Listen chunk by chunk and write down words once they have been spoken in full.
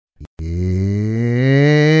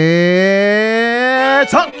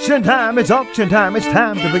it's auction time. It's auction time. It's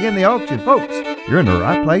time to begin the auction. Folks, you're in the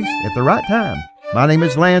right place at the right time. My name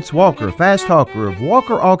is Lance Walker, Fast Talker of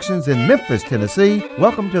Walker Auctions in Memphis, Tennessee.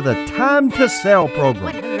 Welcome to the Time to Sell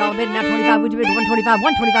program. $100 bid, now 25, would you bid 125,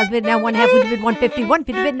 125 bid, now 1/2, would you bid 150,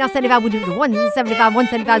 150 bid, now 75, would you bid 175,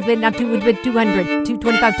 175 bid, now 2, would you bid 200,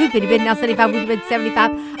 225, 250 bid, now 75, would you bid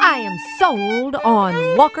 75. I am sold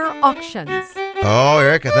on Walker Auctions. Oh,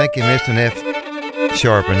 Eric, I think you missed an F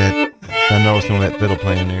sharp in it. I noticed on that fiddle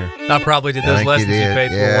playing there. I probably did those lessons you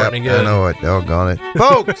paid for. Weren't any good. I know it. Doggone it.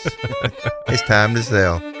 Folks, it's time to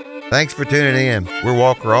sell. Thanks for tuning in. We're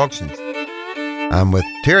Walker Auctions. I'm with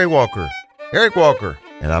Terry Walker, Eric Walker,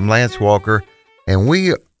 and I'm Lance Walker, and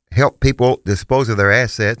we help people dispose of their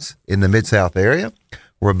assets in the Mid-South area.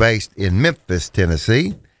 We're based in Memphis,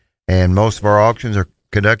 Tennessee, and most of our auctions are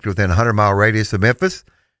conducted within a 100-mile radius of Memphis.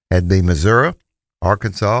 That'd be Missouri,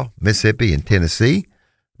 Arkansas, Mississippi, and Tennessee.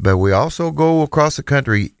 But we also go across the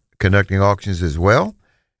country conducting auctions as well.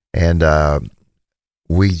 And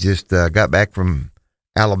we just got back from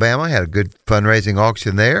Alabama, had a good fundraising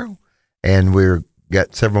auction there. And we've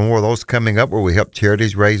got several more of those coming up where we help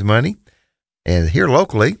charities raise money. And here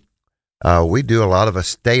locally, we do a lot of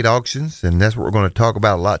estate auctions, and that's what we're going to talk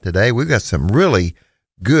about a lot today. We've got some really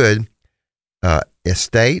good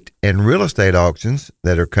estate and real estate auctions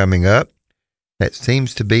that are coming up. That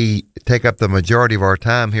seems to take up the majority of our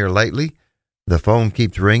time here lately. The phone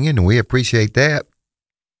keeps ringing, and we appreciate that.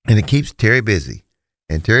 And it keeps Terry busy.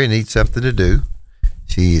 And Terry needs something to do.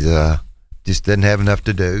 She's just doesn't have enough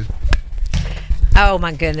to do. Oh,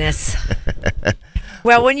 my goodness.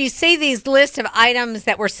 Well, when you see these lists of items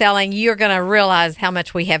that we're selling, you're going to realize how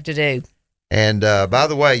much we have to do. And by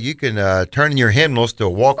the way, you can turn in your hymnals to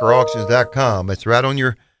walkerauctions.com. It's right on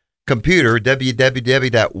your computer,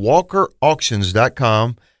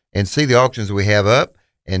 www.walkerauctions.com, and see the auctions we have up.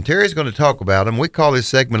 And Terry's going to talk about them. We call this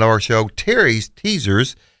segment of our show Terry's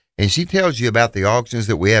Teasers, and she tells you about the auctions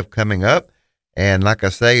that we have coming up. And like I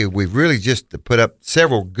say, we've really just put up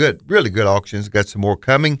several really good auctions. Got some more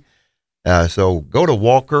coming. So go to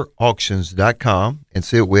walkerauctions.com and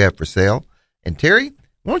see what we have for sale. And Terry,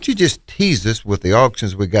 why don't you just tease us with the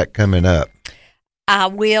auctions we got coming up? I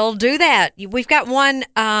will do that. We've got one,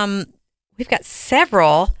 we've got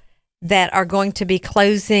several that are going to be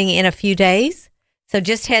closing in a few days. So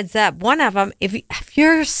just heads up. One of them, if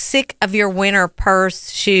you're sick of your winter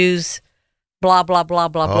purse, shoes, blah, blah, blah,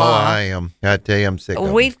 blah, blah. Oh, I am. I tell you, I'm sick of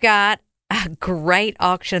them. We've got a great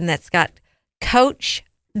auction that's got Coach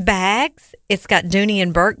bags. It's got Dooney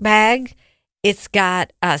and Burke bag. It's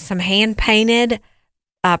got some hand-painted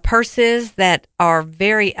purses that are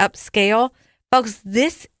very upscale. Folks,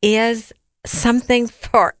 this is something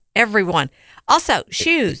for everyone. Also,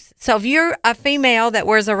 shoes. So if you're a female that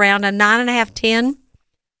wears around a 9.5, 10.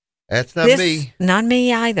 That's not me. Not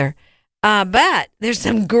me either. But there's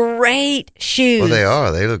some great shoes. Well, they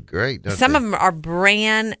are. They look great, don't Some they? of them are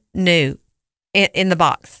brand new in the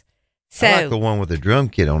box. So I like the one with the drum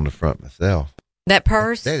kit on the front myself. That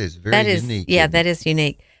purse? That is very unique. Yeah, that is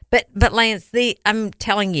unique. But Lance, I'm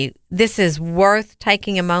telling you, this is worth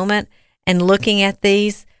taking a moment and looking at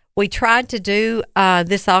these. We tried to do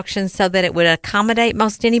this auction so that it would accommodate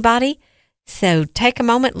most anybody. So take a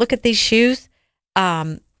moment, look at these shoes.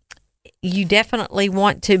 You definitely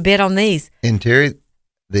want to bid on these. And Terry,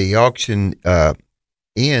 the auction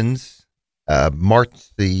ends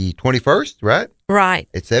March the 21st, right? Right.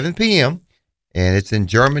 At 7 p.m., and it's in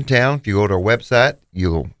Germantown. If you go to our website,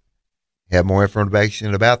 you'll have more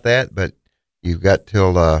information about that, but you've got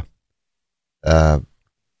till 21st.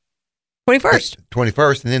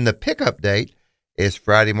 21st, and then the pickup date is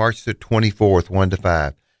Friday, March the 24th, 1 to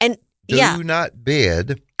 5. And Do not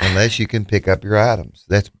bid unless you can pick up your items.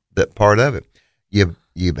 That's that part of it. You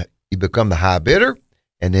become the high bidder,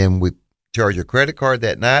 and then we charge your credit card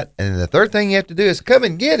that night. And then the third thing you have to do is come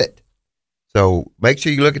and get it. So make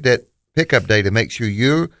sure you look at that pickup date and make sure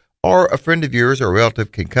you or a friend of yours or a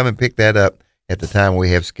relative can come and pick that up at the time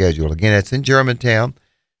we have scheduled. Again, that's in Germantown.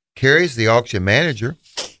 Carrie's the auction manager,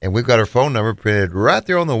 and we've got her phone number printed right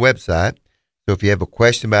there on the website. So if you have a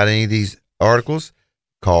question about any of these articles,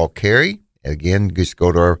 call Carrie. Again, just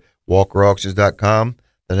go to our walkerauctions.com.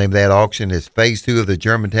 The name of that auction is Phase 2 of the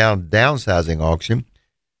Germantown Downsizing Auction.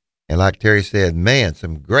 And like Terry said, man,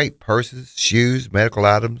 some great purses, shoes, medical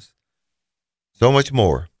items, so much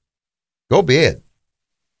more. Go bid.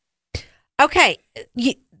 Okay.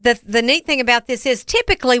 The neat thing about this is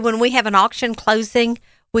typically when we have an auction closing,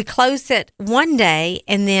 we close it one day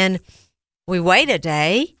and then we wait a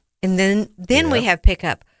day and then we have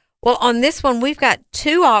pickup. Well, on this one, we've got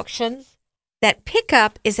two auctions that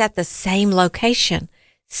pickup is at the same location.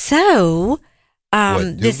 So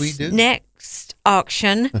This next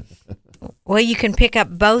auction, well, you can pick up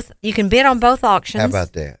both. You can bid on both auctions. How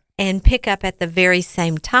about that? And pick up at the very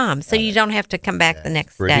same time, so you don't have to come back the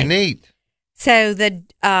next day. Pretty neat. So the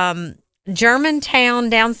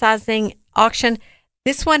Germantown downsizing auction,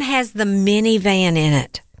 this one has the minivan in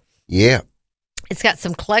it. Yeah. It's got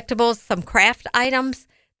some collectibles, some craft items.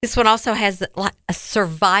 This one also has like a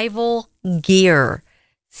survival gear.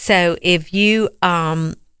 So if you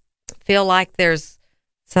feel like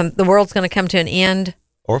the world's going to come to an end,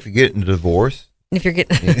 or if you're getting a divorce, if you're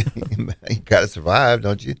getting, you got to survive,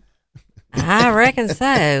 don't you? I reckon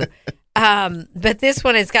so. But this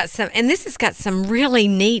one has got this has got some really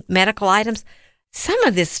neat medical items. Some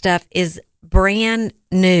of this stuff is brand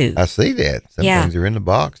new. I see that. Some things are in the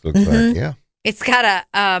box, looks like, yeah. It's got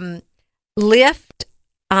a lift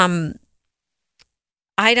item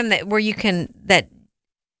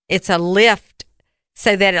it's a lift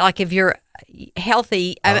so that like if you're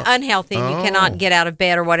healthy, unhealthy, you cannot get out of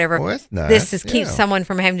bed or whatever. Oh, that's nice. This keeps someone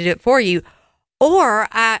from having to do it for you. Or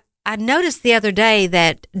I noticed the other day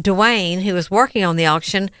that Dwayne, who was working on the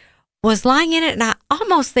auction, was lying in it, and I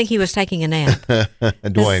almost think he was taking a nap.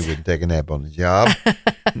 Dwayne wouldn't take a nap on the job.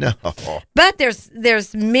 No. But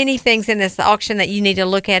there's many things in this auction that you need to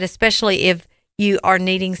look at, especially if you are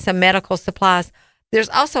needing some medical supplies. There's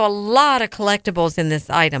also a lot of collectibles in this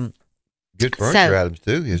item. Good furniture items,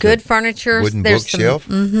 too. Good furniture. Wooden bookshelf.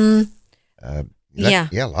 A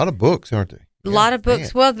lot of books, aren't there? A lot of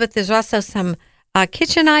books. Man. Well, but there's also some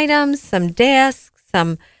kitchen items, some desks,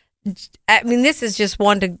 this is just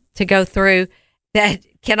one to go through that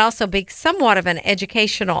can also be somewhat of an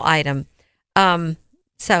educational item.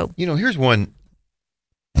 Here's one.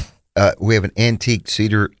 We have an antique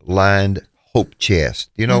cedar-lined hope chest.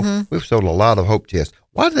 We've sold a lot of hope chests.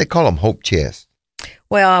 Why do they call them hope chests?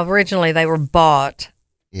 Well, originally they were bought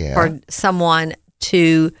for someone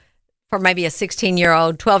for maybe a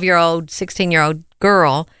 16-year-old, 12-year-old, 16-year-old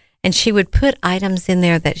girl, and she would put items in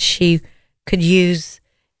there that she could use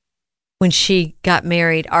when she got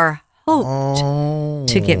married or hoped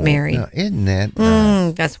to get married. Now, isn't that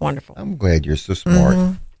nice? That's wonderful. I'm glad you're so smart.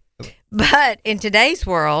 Mm-hmm. But in today's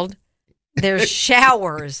world, there's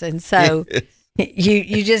showers, and so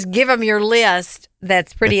you just give them your list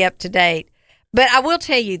that's pretty up to date. But I will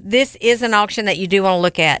tell you, this is an auction that you do want to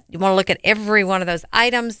look at. You want to look at every one of those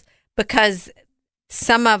items because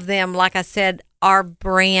some of them, like I said, are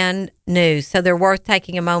brand new. So they're worth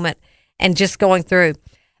taking a moment and just going through.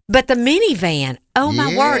 But the minivan, oh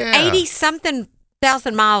my word, 80-something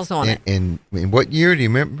thousand miles on it. And in what year do you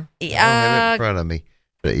remember? I don't have it in front of me.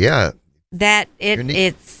 But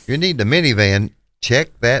it's... You need the minivan.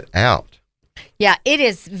 Check that out. Yeah, it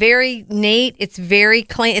is very neat. It's very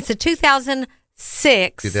clean. It's a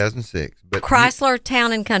 2006. 2006. But Chrysler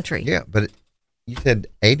Town and Country. Yeah, but you said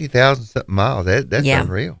 80,000 something miles. That's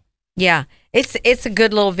unreal. Yeah, it's a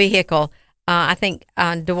good little vehicle. I think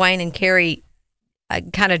Dwayne and Carrie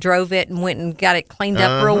kind of drove it and went and got it cleaned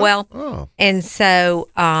up real well. Oh. And so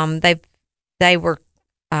they were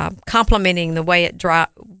complimenting the way it drove.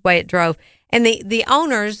 And the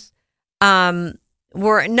owners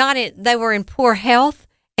were they were in poor health,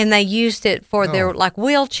 and they used it for their like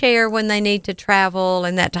wheelchair when they need to travel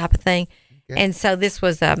and that type of thing. Okay. And so this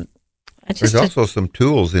was there's also some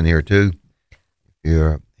tools in here too. If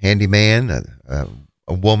you're a handyman, a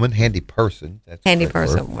woman, handy person. That's handy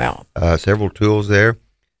person. Well, several tools there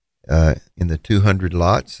in the 200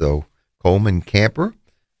 lot. So Coleman Camper.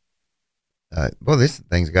 This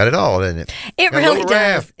thing's got it all, doesn't it? It really does.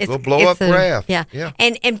 Raft, it's a little blow-up raft. Yeah.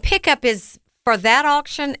 And pickup is for that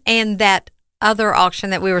auction and that other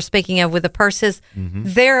auction that we were speaking of with the purses. Mm-hmm.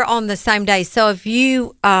 They're on the same day. So if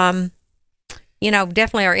you,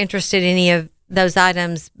 definitely are interested in any of those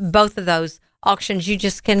items, both of those auctions, you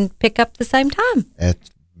just can pick up the same time.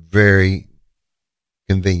 That's very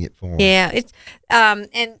convenient for them. Yeah. It's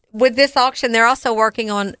and with this auction, they're also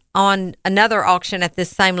working on another auction at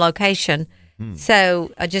this same location. Mm-hmm.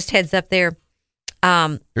 So just heads up there.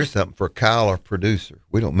 Here's something for Kyle, our producer.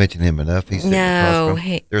 We don't mention him enough. He's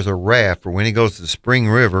there's a raft for when he goes to the Spring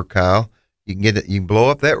River, Kyle. You can get it. You can blow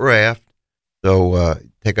up that raft, so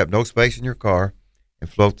take up no space in your car and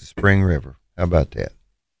float the Spring River. How about that?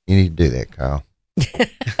 You need to do that, Kyle.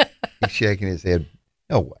 He's shaking his head.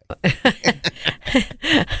 No way.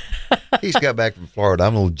 He's got back from Florida.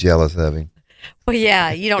 I'm a little jealous of him. Well,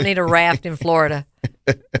 yeah, you don't need a raft in Florida.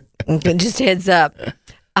 Just heads up.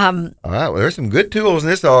 All right. Well, there's some good tools in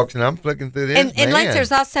this auction. I'm flicking through this. And like,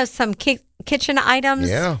 there's also some kitchen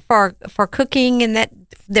items for cooking, and that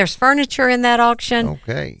there's furniture in that auction.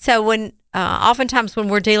 Okay. So when oftentimes when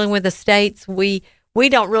we're dealing with estates, we we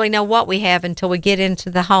don't really know what we have until we get into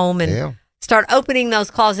the home and start opening those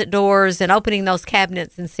closet doors and opening those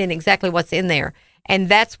cabinets and seeing exactly what's in there. And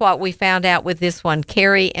that's what we found out with this one.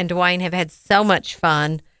 Carrie and Dwayne have had so much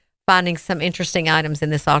fun finding some interesting items in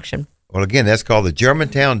this auction. Well, again, that's called the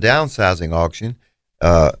Germantown Downsizing Auction.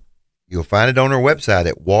 You'll find it on our website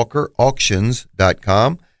at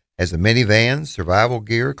walkerauctions.com. Has the minivans, survival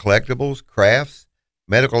gear, collectibles, crafts,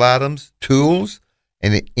 medical items, tools,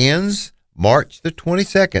 and it ends March the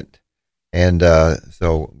 22nd. And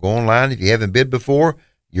so go online. If you haven't bid before,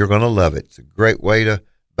 you're going to love it. It's a great way to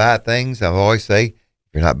buy things. I always say, if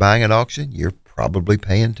you're not buying an auction, you're probably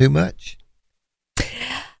paying too much.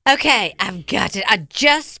 Okay, I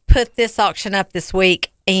just put this auction up this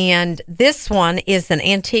week, and this one is an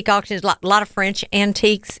antique auction. There's a lot of French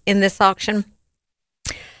antiques in this auction.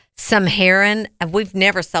 Some heron. We've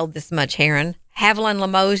never sold this much heron. Haviland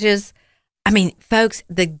Limoges. I mean, folks,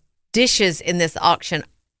 the dishes in this auction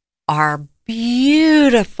are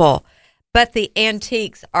beautiful, but the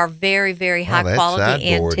antiques are very, very high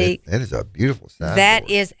quality antique. That is a beautiful sideboard. That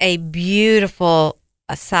is a beautiful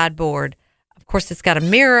sideboard. Of course, it's got a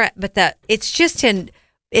mirror, but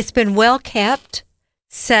it's been well kept.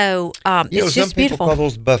 So it's just beautiful. Some people call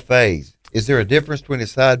those buffets. Is there a difference between a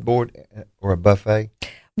sideboard or a buffet?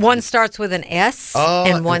 One starts with an S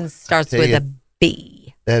and one starts with a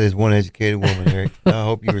B. That is one educated woman, Eric. I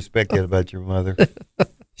hope you respect that about your mother.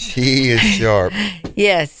 She is sharp.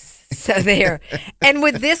 Yes. So there. And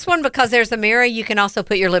with this one, because there's a mirror, you can also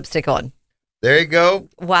put your lipstick on. There you go.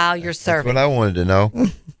 While you're serving. That's what I wanted to know.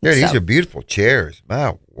 These are beautiful chairs.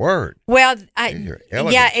 My word. Well, chairs.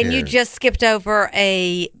 And you just skipped over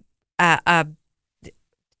a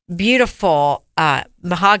beautiful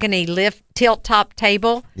mahogany tilt top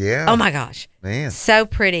table. Yeah. Oh my gosh, man, so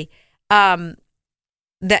pretty. The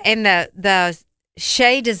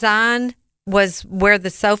Shea design was where the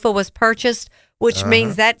sofa was purchased, which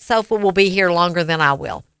means that sofa will be here longer than I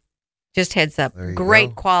will. Just heads up.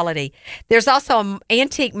 Great quality. There's also an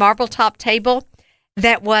antique marble top table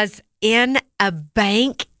that was in a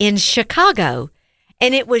bank in Chicago,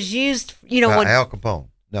 and it was used. When Al Capone.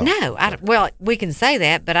 No, well, we can say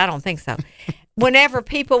that, but I don't think so. Whenever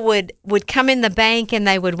people would come in the bank and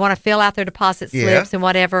they would want to fill out their deposit slips and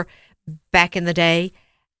whatever, back in the day,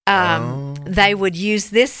 they would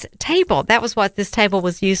use this table. That was what this table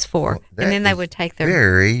was used for. And then they would take their...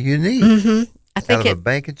 Very unique. Mm-hmm. I think out of a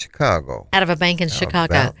bank in Chicago. Out of a bank in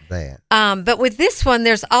Chicago. About that. But with this one,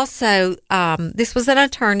 there's also, this was an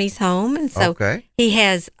attorney's home. And so he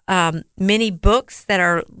has many books that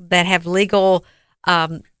have legal...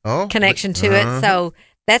 connection to it. So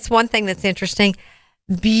that's one thing that's interesting.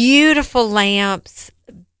 Beautiful lamps,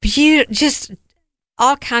 just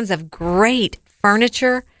all kinds of great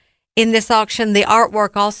furniture in this auction. The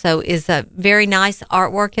artwork also is a very nice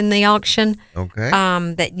artwork in the auction. Okay.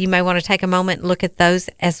 That you may want to take a moment and look at those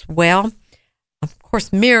as well. Of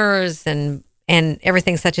course, mirrors and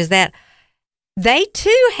everything such as that. They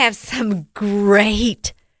too have some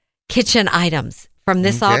great kitchen items from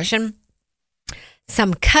this auction.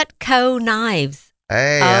 Some Cutco knives.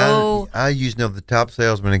 Hey, I used to know the top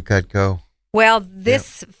salesman in Cutco. Well,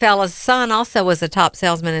 this fella's son also was a top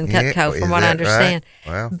salesman in Cutco, from what I understand.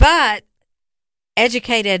 Right? Wow. But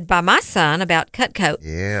educated by my son about Cutco.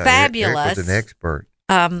 Yeah, fabulous. Eric was an expert.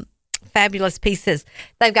 Fabulous pieces.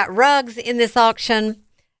 They've got rugs in this auction.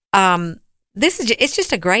 It's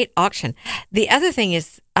just a great auction. The other thing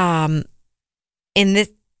is, in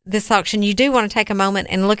this auction, you do want to take a moment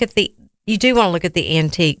and look at the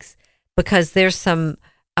antiques, because there's some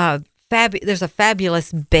there's a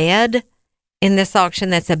fabulous bed in this auction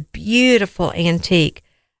that's a beautiful antique.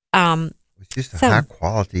 It's just a high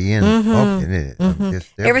quality auction, isn't it?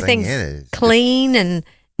 Mm-hmm. Everything's clean and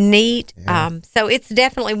neat. Yeah. So it's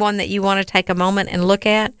definitely one that you want to take a moment and look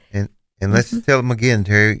at. And let's tell them again,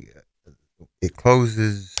 Terry. It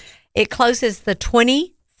closes the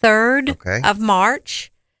 23rd of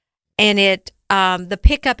March, and the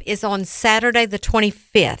pickup is on Saturday the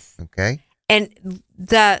 25th. Okay. And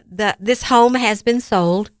this home has been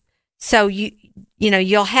sold, so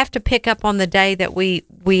you'll have to pick up on the day that we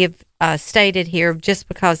have stated here, just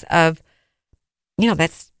because of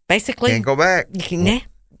that's basically can't go back. Nah.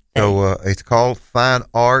 So it's called Fine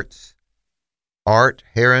Arts Art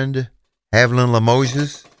Haviland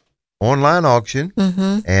Limoges online auction,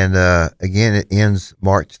 and again it ends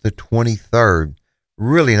March the 23rd.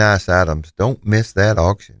 Really nice items. Don't miss that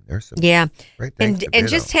auction. There's some great things. And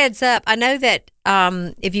just heads up, I know that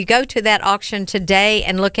if you go to that auction today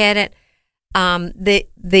and look at it,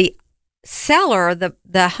 the seller, the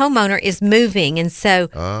homeowner, is moving, and so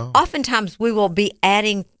oftentimes we will be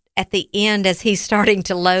adding at the end as he's starting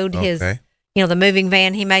to load his, the moving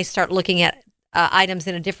van, he may start looking at items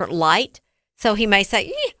in a different light. So he may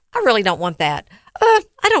say, I really don't want that.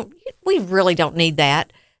 We really don't need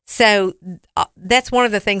that. So that's one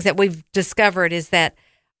of the things that we've discovered is that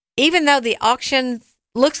even though the auction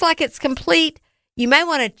looks like it's complete, you may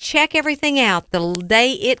want to check everything out the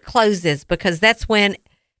day it closes, because that's when,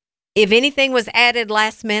 if anything was added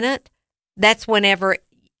last minute, that's whenever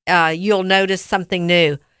you'll notice something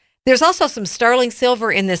new. There's also some sterling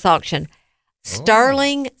silver in this auction.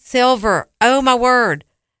 Sterling silver. Oh, my word.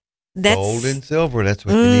 That's gold and silver. That's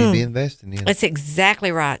what you need to be investing in. That's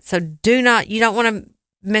exactly right. So you don't want to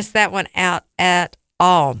miss that one out at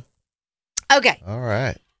all. Okay. All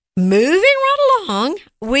right. Moving right along,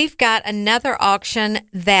 we've got another auction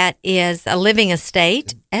that is a living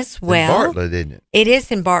estate as well. In Bartlett, isn't it? It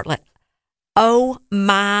is in Bartlett. Oh,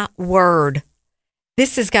 my word.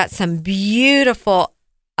 This has got some beautiful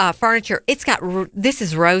furniture. This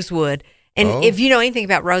is rosewood. And if you know anything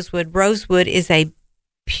about rosewood is a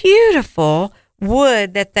beautiful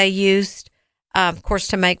wood that they used, of course,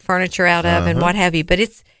 to make furniture out of and what have you. But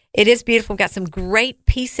it is beautiful. Got some great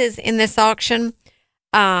pieces in this auction.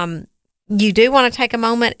 You do want to take a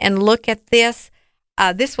moment and look at this.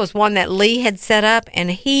 This was one that Lee had set up, and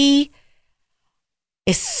he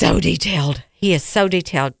is so detailed. He is so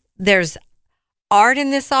detailed. There's art in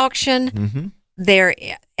this auction. Mm-hmm.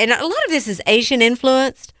 And a lot of this is Asian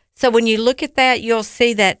influenced. So when you look at that, you'll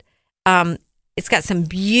see that it's got some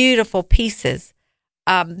beautiful pieces.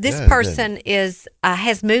 This person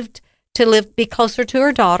has moved to be closer to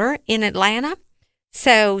her daughter in Atlanta.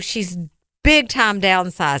 So she's big time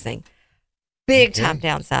downsizing.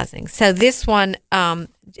 So this one,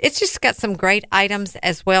 it's just got some great items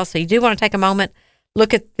as well. So you do want to take a moment,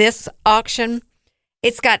 look at this auction.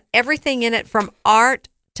 It's got everything in it from art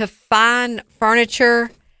to fine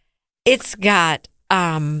furniture. It's got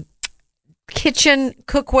kitchen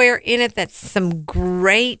cookware in it. That's some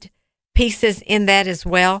great pieces in that as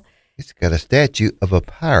well. It's got a statue of a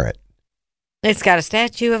pirate.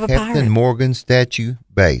 Captain Morgan statue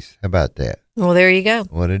base. How about that? Well, there you go.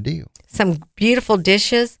 What a deal. Some beautiful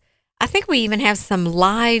dishes. I think we even have some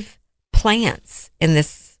live plants in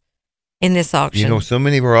this auction. You know, so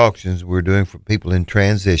many of our auctions we're doing for people in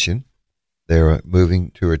transition. They're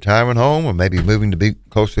moving to a retirement home or maybe moving to be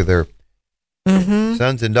close to their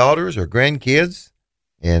sons and daughters or grandkids.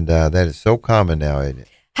 And that is so common now, isn't it?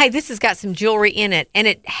 Hey, this has got some jewelry in it, and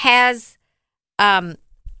it has a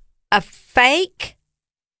fake,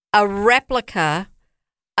 a replica,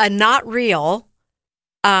 a not real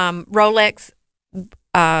Rolex.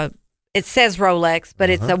 It says Rolex, but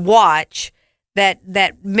it's a watch that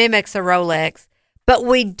mimics a Rolex. But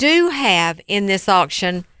we do have in this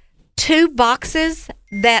auction 2 boxes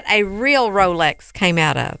that a real Rolex came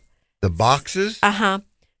out of. The boxes?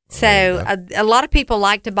 So a lot of people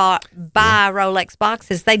like to buy Rolex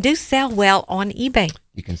boxes. They do sell well on eBay.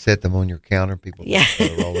 You can set them on your counter. People put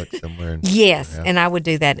a Rolex somewhere. Yes, and I would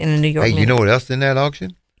do that in a New York. Hey, you know what else in that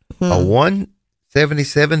auction? A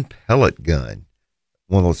 177 pellet gun.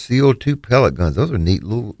 One of those CO2 pellet guns. Those are neat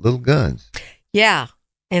little guns. Yeah,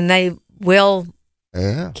 and they will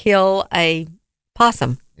kill a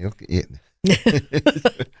possum.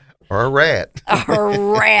 Or a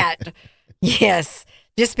rat. Yes.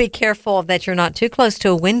 Just be careful that you're not too close to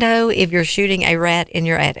a window if you're shooting a rat in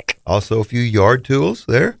your attic. Also, a few yard tools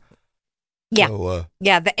there. Yeah. So,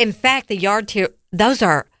 in fact, the yard tool,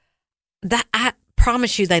 I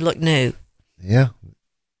promise you they look new. Yeah.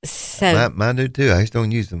 So mine do too. I just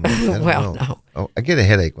don't use them. No. Oh, I get a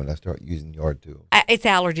headache when I start using yard tools. It's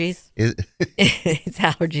allergies. It's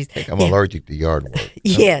allergies. I think I'm allergic to yard work.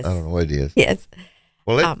 Yes. I don't know what it is. Yes.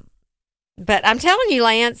 Well, but I'm telling you,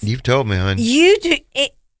 Lance. You've told me, hon.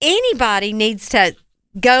 Anybody needs to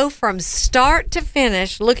go from start to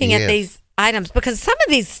finish looking at these items, because some of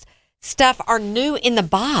these stuff are new in the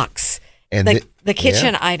box, and the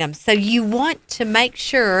kitchen items. So you want to make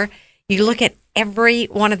sure you look at every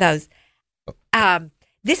one of those.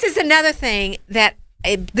 This is another thing that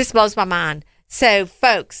this blows my mind. So,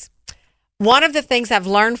 folks, one of the things I've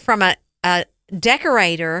learned from a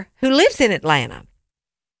decorator who lives in Atlanta,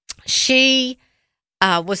 she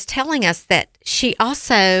was telling us that she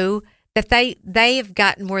also, that they have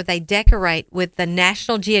gotten where they decorate with the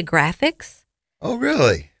National Geographics. Oh,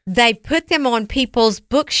 really? They put them on people's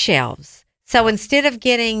bookshelves. So instead of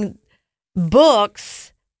getting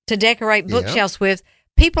books to decorate bookshelves with,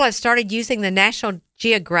 people have started using the National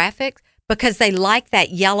Geographic because they like that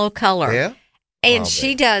yellow color. Yeah. And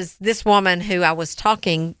she does, this woman who I was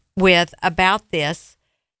talking with about this,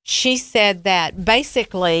 she said that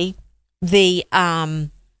basically the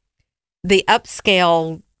the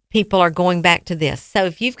upscale people are going back to this. So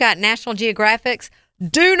if you've got National Geographics,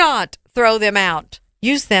 do not throw them out.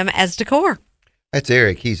 Use them as decor. That's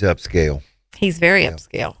Eric. He's upscale. He's very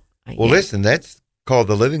upscale. Well, listen, that's called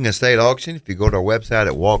the Living Estate Auction. If you go to our website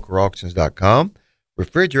at walkerauctions.com,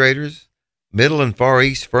 refrigerators, Middle and Far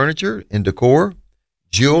East furniture and decor,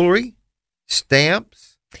 jewelry,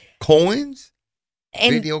 stamps, coins,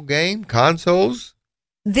 and video game consoles.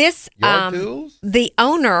 This yard tools. The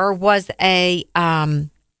owner was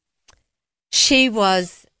she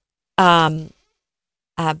was a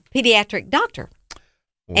pediatric doctor,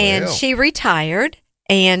 and she retired,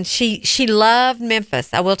 and she loved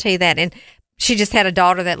Memphis. I will tell you that, and she just had a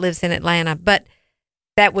daughter that lives in Atlanta, but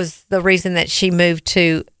that was the reason that she moved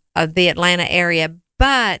to the Atlanta area.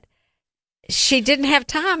 But she didn't have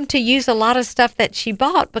time to use a lot of stuff that she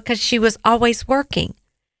bought because she was always working.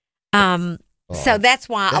 So that's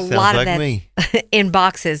why a lot of that in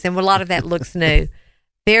boxes, and a lot of that looks new.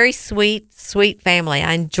 Very sweet, sweet family.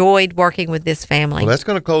 I enjoyed working with this family. Well, that's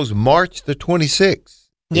going to close March the 26th.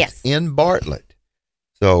 Yes. It's in Bartlett.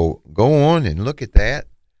 So go on and look at that.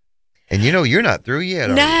 And you're not through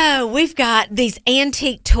yet, are No, we've got these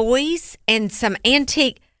antique toys and some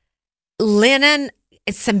antique linen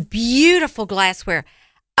and some beautiful glassware.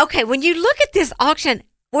 Okay, when you look at this auction,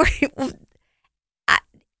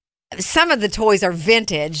 some of the toys are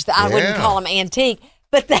vintage. I wouldn't call them antique,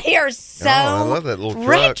 but they are so I love that little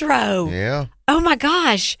retro. Truck. Yeah. Oh my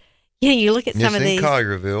gosh. Yeah, you look at some of these. This is in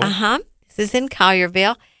Collierville. This is in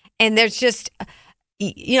Collierville. And there's just,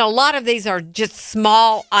 a lot of these are just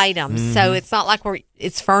small items. Mm-hmm. So it's not like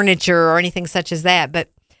it's furniture or anything such as that. But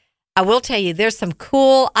I will tell you, there's some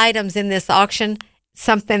cool items in this auction.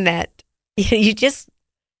 Something that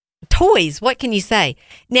toys. What can you say?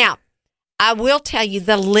 Now, I will tell you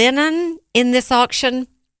the linen in this auction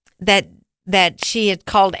that she had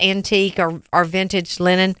called antique or vintage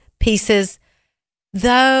linen pieces,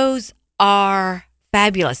 those are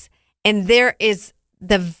fabulous. And there is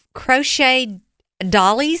the crochet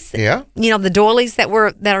dollies. Yeah. The doilies that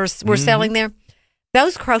we're selling there.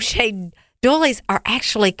 Those crochet doilies are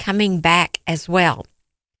actually coming back as well.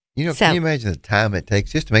 Can you imagine the time it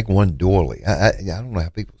takes just to make one doily? I don't know how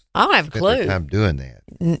people I don't have a clue. Their time doing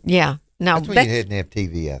that. Yeah. No, that's when you didn't have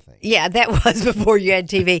TV, I think. Yeah, that was before you had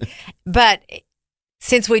TV. But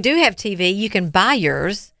since we do have TV, you can buy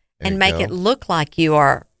yours and make it look like you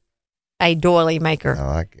are a doily maker.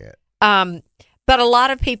 I like it. But a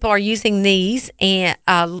lot of people are using these and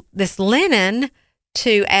this linen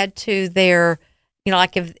to add to their,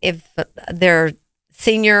 like if their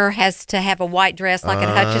senior has to have a white dress, like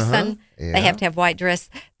at Hutchinson, they have to have white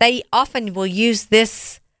dress. They often will use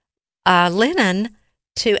this linen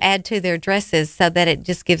to add to their dresses so that it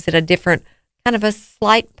just gives it a different kind of a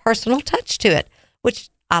slight personal touch to it, which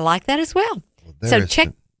I like that as well. So check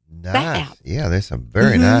that out. Yeah, there's some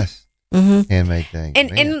very nice handmade things.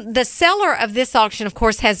 And the seller of this auction, of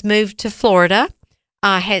course, has moved to Florida,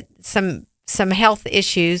 had some health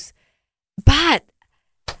issues, but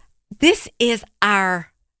this is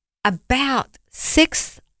our about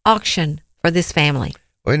 6th auction for this family.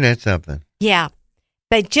 Well, isn't that something? Yeah.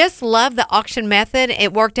 They just love the auction method.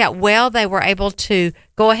 It worked out well. They were able to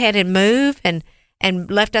go ahead and move and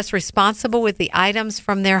left us responsible with the items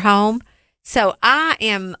from their home. So I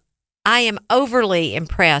am overly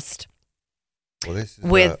impressed with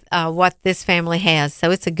what this family has. So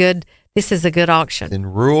this is a good auction. In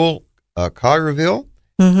rural Collierville,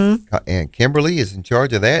 and Kimberly is in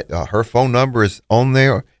charge of that. Her phone number is on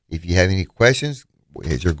there. If you have any questions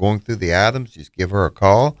as you're going through the items, just give her a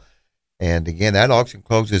call. And again, that auction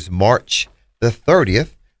closes March the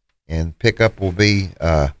 30th, and pickup will be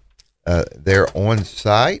there on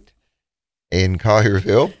site in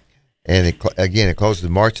Collierville. And it closes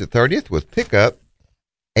March the 30th with pickup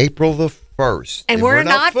April the 1st. And we're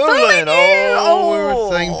not fooling you. We're at the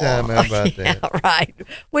same time. How about that? Yeah, right.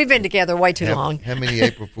 We've been together way too long. How many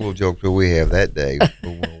April Fool jokes will we have that day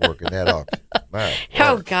when we're working that auction?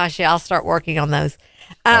 Oh, gosh, yeah, I'll start working on those.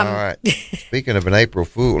 All right. Speaking of an April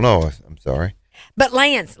Fool, no, I'm sorry. But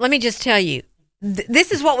Lance, let me just tell you,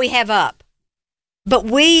 this is what we have up. But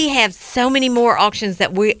we have so many more auctions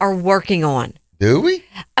that we are working on. Do we?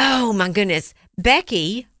 Oh, my goodness.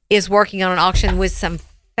 Becky is working on an auction with some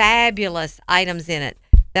fabulous items in it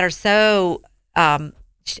that are so,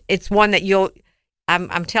 it's one that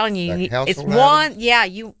I'm telling you, it's one,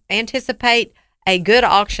 items? You anticipate a good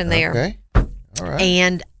auction there. Okay. All right.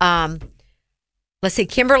 And, let's see,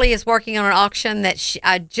 Kimberly is working on an auction that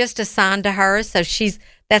I just assigned to her, so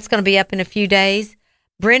that's going to be up in a few days.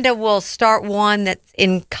 Brenda will start one that's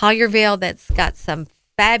in Collierville that's got some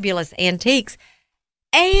fabulous antiques.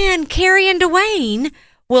 And Carrie and Dwayne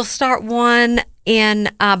will start one in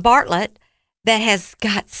Bartlett that has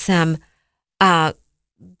got some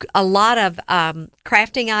a lot of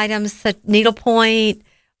crafting items, such needlepoint,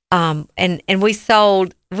 and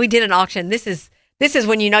we did an auction. This is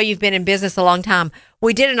when you know you've been in business a long time.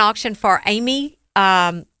 We did an auction for Amy's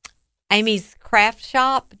craft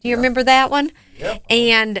shop. Do you remember that one? Yep.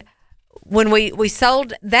 And when we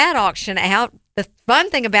sold that auction out, the fun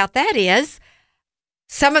thing about that is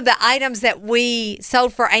some of the items that we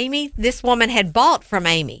sold for Amy, this woman had bought from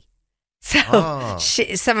Amy. So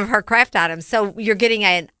some of her craft items. So you're getting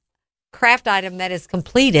a craft item that is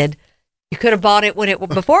completed. You could have bought it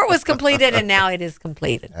before it was completed, and now it is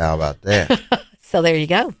completed. How about that? So there you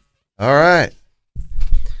go. All right.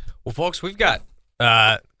 Well, folks, we've got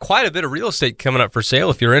quite a bit of real estate coming up for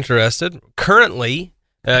sale if you're interested. Currently,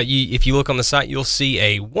 if you look on the site, you'll see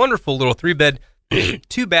a wonderful little 3-bed,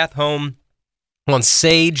 2-bath home on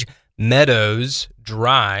Sage Meadows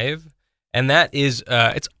Drive. And that is,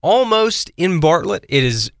 it's almost in Bartlett. It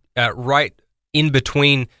is right in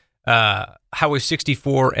between Highway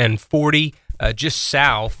 64 and 40, just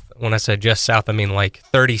south. When I say just south, I mean like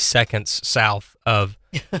 30 seconds south of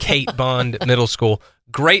Kate Bond Middle School.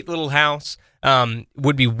 Great little house.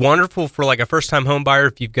 Would be wonderful for like a first-time home buyer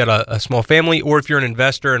if you've got a small family, or if you're an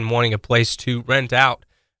investor and wanting a place to rent out.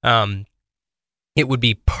 It would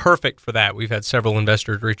be perfect for that. We've had several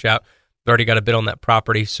investors reach out. We've already got a bid on that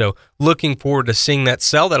property, so looking forward to seeing that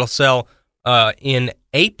sell. That'll sell in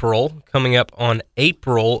April, coming up on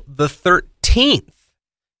April the 13th.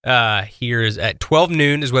 Here is at 12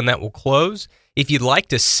 noon is when that will close. If you'd like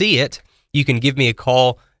to see it, you can give me a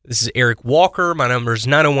call. This is Eric Walker. My number is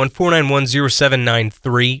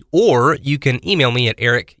 901-491-0793, or you can email me at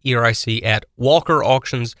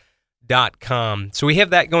eric@walkerauctions.com. So we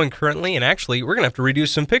have that going currently, and actually we're going to have to redo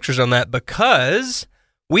some pictures on that because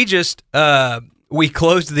we just we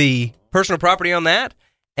closed the personal property on that,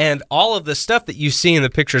 and all of the stuff that you see in the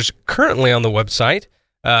pictures currently on the website,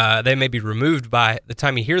 they may be removed by the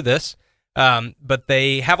time you hear this, but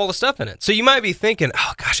they have all the stuff in it. So you might be thinking,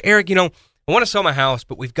 oh gosh, Eric, I want to sell my house,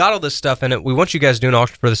 but we've got all this stuff in it. We want you guys to do an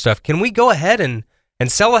auction for the stuff. Can we go ahead and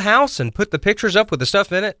sell a house and put the pictures up with the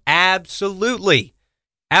stuff in it? Absolutely.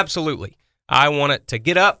 Absolutely. I want it to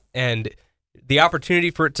get up and the opportunity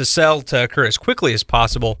for it to sell to occur as quickly as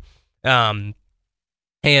possible. So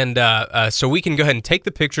we can go ahead and take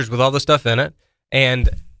the pictures with all the stuff in it, and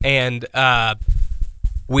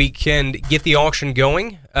we can get the auction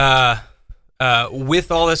going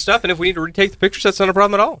with all this stuff. And if we need to retake the pictures, that's not a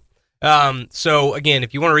problem at all. So again,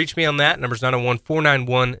 if you want to reach me on that, number's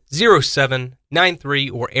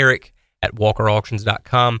 901-491-0793 or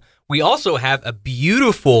eric@walkerauctions.com. We also have a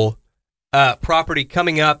beautiful property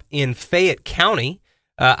coming up in Fayette County.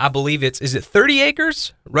 I believe is it 30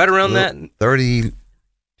 acres? Right around that?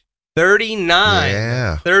 39.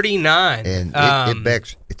 Yeah. 39. And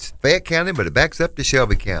it's Fayette County, but it backs up to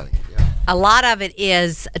Shelby County. Yeah. A lot of it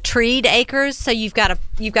is treed acres, so you've got a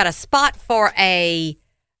spot for a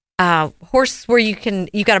horse where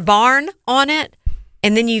you've got a barn on it,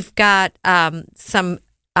 and then you've got some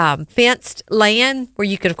fenced land where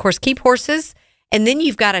you could, of course, keep horses, and then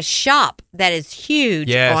you've got a shop that is huge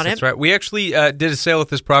on it. Yes, that's right. We actually did a sale at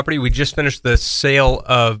this property. We just finished the sale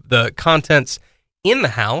of the contents in the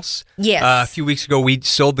house. Yes. A few weeks ago, we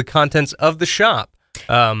sold the contents of the shop.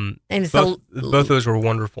 And both of those were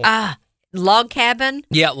wonderful. Log cabin.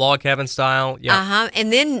 Yeah, log cabin style. Yeah.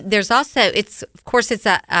 And then there's also, it's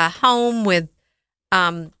a home with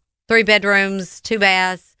 3 bedrooms, 2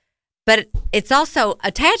 baths, but it's also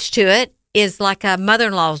attached to it is like a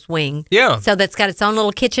mother-in-law's wing. Yeah. So that's got its own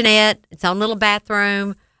little kitchenette, its own little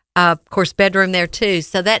bathroom, of course, bedroom there too.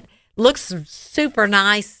 So that looks super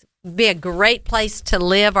nice. Be a great place to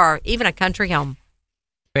live, or even a country home.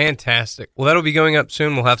 Fantastic. Well, that'll be going up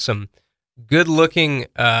soon. We'll have some good-looking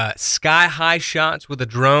sky-high shots with a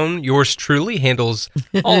drone. Yours truly handles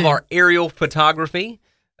all of our aerial photography,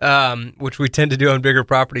 which we tend to do on bigger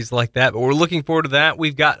properties like that. But we're looking forward to that.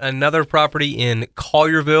 We've got another property in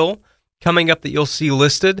Collierville coming up that you'll see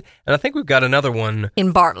listed, and I think we've got another one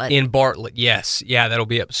in Bartlett. Yes. Yeah, that'll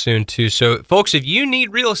be up soon, too. So, folks, if you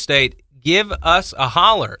need real estate, give us a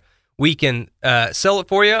holler. We can sell it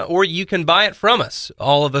for you, or you can buy it from us.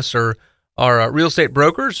 All of us are real estate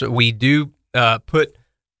brokers. We do put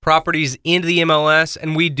properties into the MLS,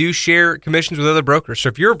 and we do share commissions with other brokers. So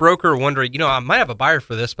if you're a broker wondering, I might have a buyer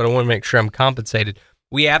for this, but I want to make sure I'm compensated,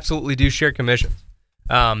 we absolutely do share commissions.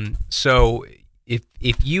 So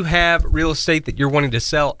if you have real estate that you're wanting to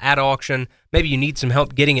sell at auction, maybe you need some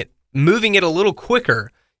help moving it a little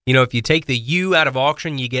quicker, You know, if you take the U out of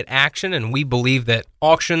auction, you get action, and we believe that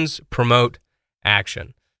auctions promote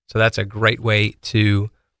action. So that's a great way to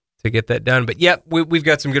get that done. But yeah, we've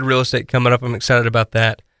got some good real estate coming up. I'm excited about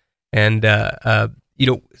that. And, you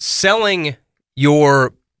know, selling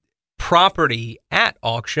your property at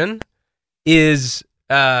auction is,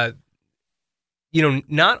 you know,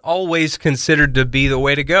 not always considered to be the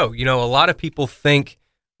way to go. You know, a lot of people think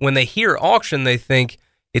when they hear auction, they think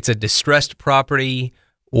it's a distressed property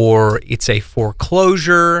or it's a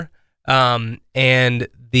foreclosure. And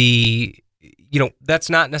you know, that's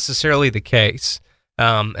not necessarily the case.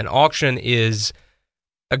 An auction is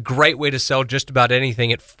a great way to sell just about anything.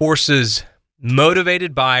 It forces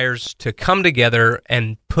motivated buyers to come together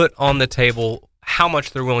and put on the table how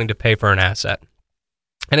much they're willing to pay for an asset.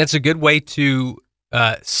 And it's a good way to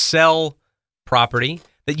sell property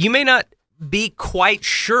that you may not be quite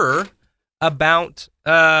sure about,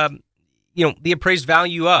 you know, the appraised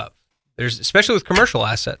value of. There's, especially with commercial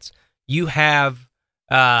assets, you have,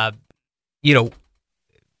 you know,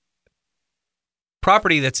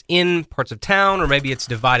 property that's in parts of town, or maybe it's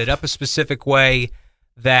divided up a specific way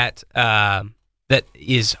that that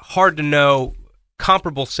is hard to know.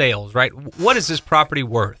 Comparable sales, right? What is this property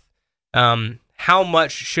worth? How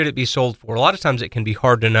much should it be sold for? A lot of times it can be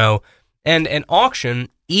hard to know. And an auction,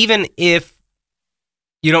 even if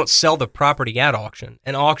you don't sell the property at auction,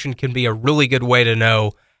 an auction can be a really good way to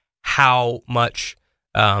know how much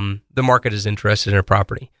the market is interested in a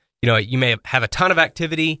property. You know, you may have a ton of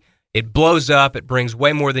activity. It blows up. It brings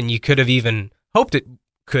way more than you could have even hoped it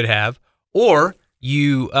could have. Or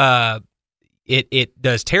you, it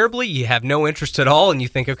does terribly. You have no interest at all, and you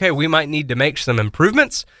think, okay, we might need to make some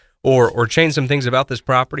improvements or change some things about this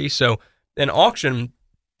property. So an auction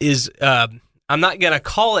is, I'm not going to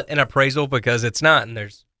call it an appraisal because it's not, and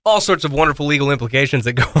there's all sorts of wonderful legal implications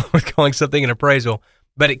that go on with calling something an appraisal,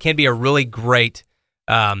 but it can be a really great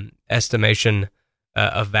estimation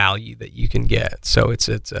of value that you can get. So it's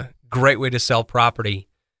a great way to sell property,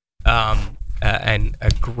 and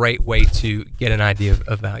a great way to get an idea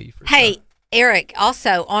of value for Hey, sure. Eric,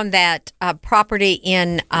 also on that property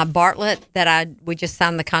in Bartlett that we just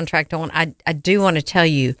signed the contract on, I do want to tell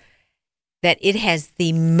you that it has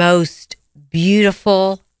the most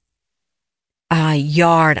beautiful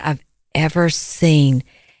yard I've ever seen.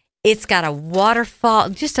 It's got a waterfall,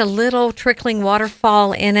 just a little trickling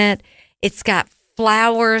waterfall in it. It's got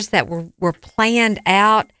flowers that were planned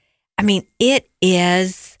out. I mean, it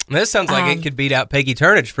is. This sounds like it could beat out Peggy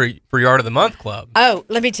Turnage for Yard of the Month Club. Oh,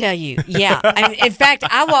 let me tell you. Yeah. In fact,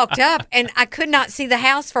 I walked up and I could not see the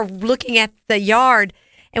house for looking at the yard.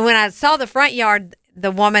 And when I saw the front yard,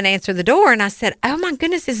 the woman answered the door and I said, "Oh my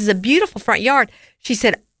goodness, this is a beautiful front yard." She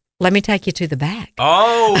said, "Let me take you to the back."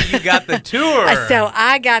 Oh, you got the tour. So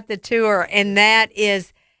I got the tour, and that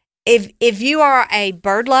is, if you are a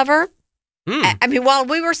bird lover, I mean, while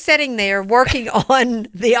we were sitting there working on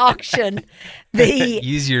the auction,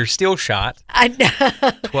 use your steel shot.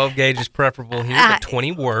 12 gauge is preferable here, but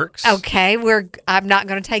 20 works. Okay, I'm not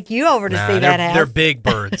going to take you over to see that house. They're big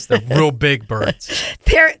birds. They're real big birds.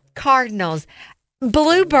 They're cardinals,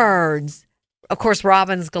 bluebirds, of course,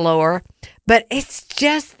 robins galore. But it's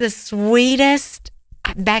just the sweetest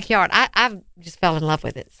backyard. I just fell in love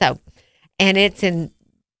with it. So, and it's in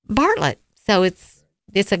Bartlett, so it's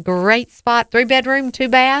a great spot. 3-bedroom,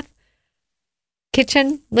 2-bath,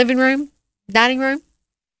 kitchen, living room, dining room,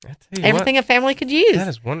 everything a family could use. That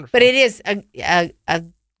is wonderful. But it is a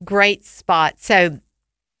great spot. So,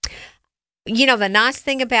 you know, the nice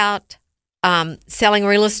thing about selling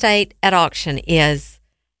real estate at auction is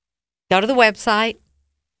go to the website,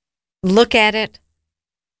 look at it,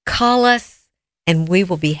 call us, and we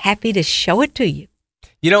will be happy to show it to you.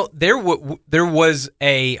 You know, there was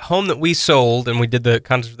a home that we sold, and we did the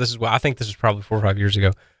contest. I think this was probably 4 or 5 years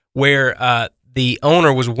ago, where the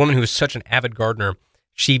owner was a woman who was such an avid gardener.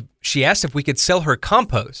 She asked if we could sell her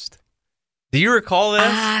compost. Do you recall this?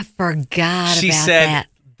 I forgot she about said, that.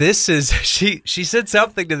 This is, she said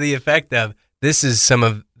something to the effect of, "This is some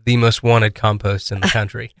of the most wanted compost in the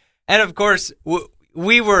country." And of course,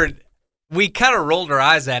 we kind of rolled our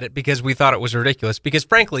eyes at it because we thought it was ridiculous. Because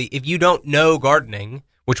frankly, if you don't know gardening,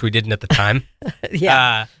 which we didn't at the time.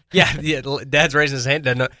 Yeah. Dad's raising his hand.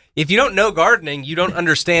 Doesn't know. If you don't know gardening, you don't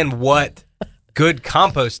understand what good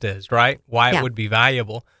compost is, right? Why it would be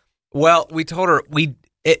valuable. Well, we told her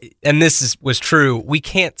and this was true. We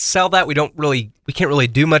can't sell that. We can't really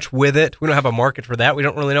do much with it. We don't have a market for that. We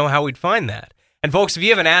don't really know how we'd find that. And folks, if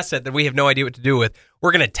you have an asset that we have no idea what to do with,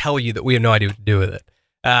 we're going to tell you that we have no idea what to do with it.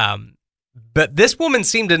 But this woman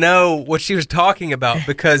seemed to know what she was talking about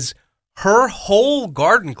because her whole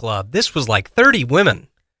garden club, this was like 30 women,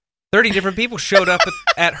 30 different people showed up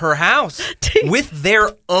at her house with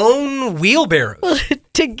their own wheelbarrows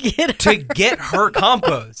to get her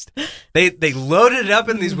compost. They loaded it up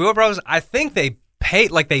in these wheelbarrows. I think they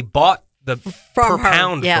paid, like they bought the per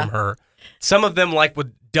pound from her. Some of them like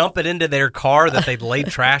would dump it into their car that they'd laid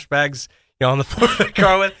trash bags, on the floor of the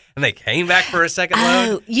car with, and they came back for a second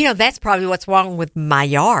load. That's probably what's wrong with my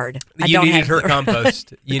yard. You needed her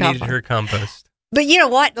compost. You needed her compost. But you know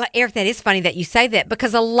what, Eric, that is funny that you say that,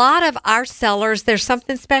 because a lot of our sellers, there's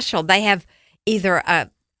something special. They have either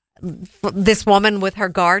this woman with her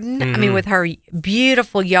garden, I mean, with her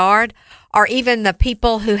beautiful yard, or even the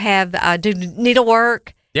people who have do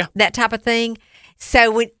needlework, that type of thing.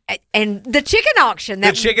 So, and the chicken auction.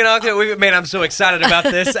 Man, I'm so excited about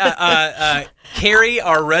this. Carrie,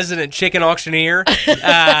 our resident chicken auctioneer,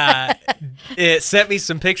 sent me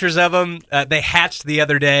some pictures of them. They hatched the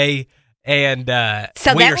other day. And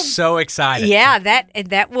we are so excited. Yeah,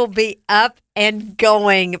 that will be up and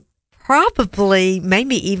going probably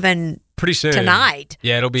maybe even pretty soon tonight.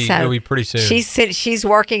 Yeah, it'll be pretty soon. She's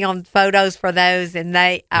working on photos for those, and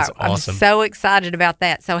That's awesome. I'm so excited about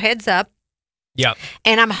that. So heads up. Yeah.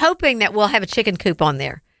 And I'm hoping that we'll have a chicken coop on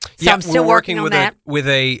there. So I'm still working on that. With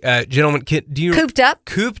a gentleman. Do you cooped up?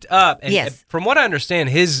 Cooped up. And yes. From what I understand,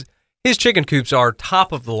 his chicken coops are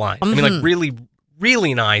top of the line. I mean, like really,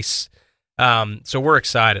 really nice. So we're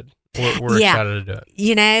excited. We're excited to do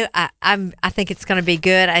it. I think it's going to be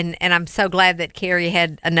good, and I'm so glad that Carrie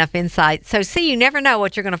had enough insight. So, you never know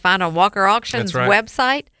what you're going to find on Walker Auctions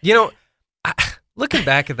website. Looking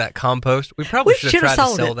back at that compost, we probably should have tried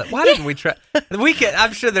to sell that. Why didn't we try?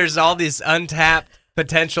 I'm sure there's all this untapped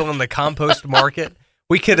potential in the compost market.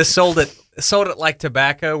 We could have sold it like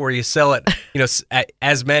tobacco, where you sell it, at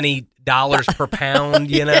as many dollars per pound.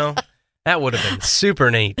 That would have been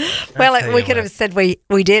super neat. Well, we could have said we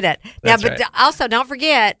did it. Also don't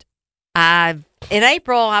forget, in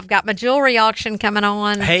April, I've got my jewelry auction coming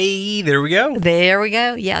on. Hey, there we go.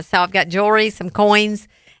 Yeah, so I've got jewelry, some coins,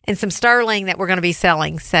 and some sterling that we're going to be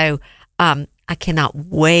selling. So I cannot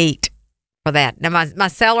wait for that. Now, my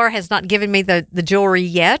seller has not given me the jewelry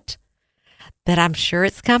yet, but I'm sure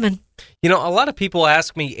it's coming. A lot of people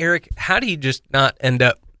ask me, Eric, how do you just not end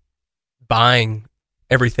up buying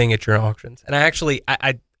everything at your auctions? And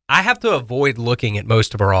I have to avoid looking at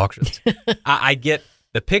most of our auctions. I get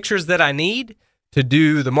the pictures that I need to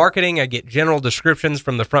do the marketing. I get general descriptions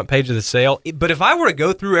from the front page of the sale. But if I were to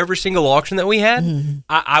go through every single auction that we had,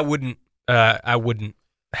 I wouldn't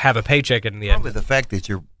have a paycheck in the end. Probably the fact that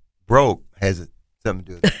you're broke has something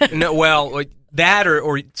to do with it. No, well, that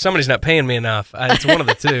or somebody's not paying me enough. It's one of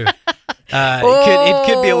the two. It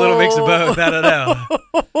could be a little mix of both. I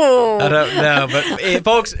don't know. But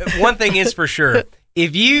folks, one thing is for sure.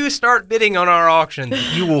 If you start bidding on our auction,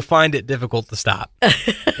 you will find it difficult to stop.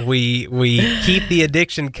 We keep the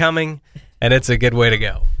addiction coming, and it's a good way to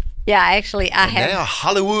go. Yeah, actually, I have. Now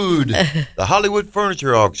Hollywood, the Hollywood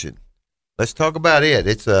Furniture Auction. Let's talk about it.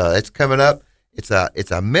 It's coming up. It's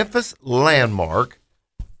a Memphis landmark.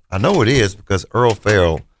 I know it is because Earl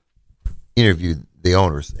Farrell interviewed the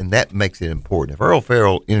owners, and that makes it important. If Earl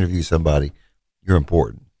Farrell interviews somebody, you're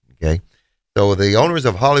important. Okay. So the owners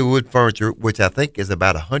of Hollywood Furniture, which I think is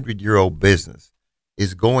about 100-year-old business,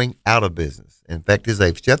 is going out of business. In fact,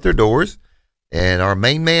 they've shut their doors, and our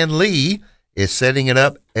main man, Lee, is setting it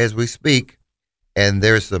up as we speak. And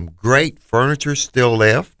there's some great furniture still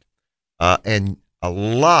left, and a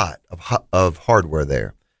lot of hardware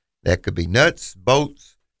there. That could be nuts,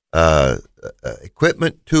 bolts,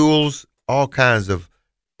 equipment, tools, all kinds of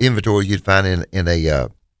inventory you'd find in a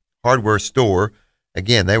hardware store.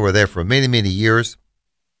 Again, they were there for many, many years.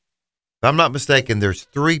 If I'm not mistaken, there's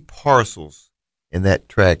 3 parcels in that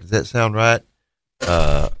tract. Does that sound right?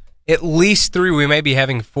 At least 3. We may be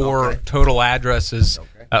having 4 total addresses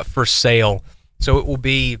for sale. So it'll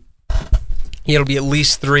be at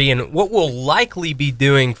least 3. And what we'll likely be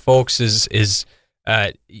doing, folks, is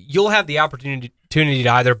you'll have the opportunity to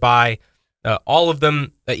either buy all of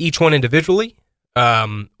them, each one individually,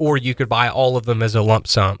 or you could buy all of them as a lump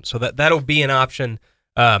sum. So that'll be an option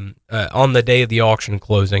on the day of the auction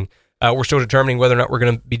closing. We're still determining whether or not we're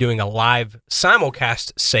going to be doing a live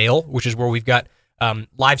simulcast sale, which is where we've got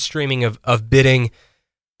live streaming of bidding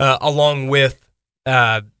along with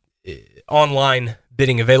online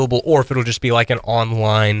bidding available, or if it'll just be like an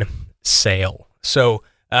online sale. So,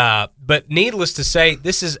 but needless to say,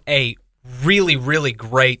 this is a really, really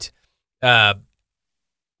great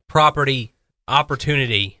property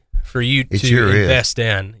opportunity for you to invest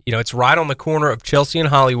in. It's right on the corner of Chelsea and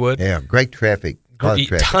Hollywood. Yeah, great traffic.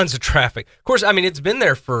 Tons of traffic. Of course, I mean, it's been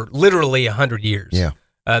there for literally 100 years. Yeah.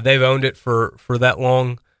 They've owned it for that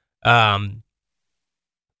long. family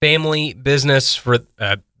business for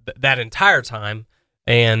that entire time.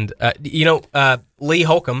 And, Lee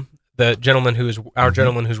Holcomb, the gentleman who is our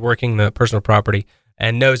gentleman who's working the personal property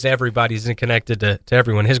and knows everybody's connected to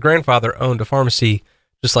everyone. His grandfather owned a pharmacy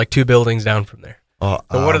just like 2 buildings down from there. So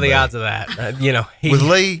what are the odds of that? With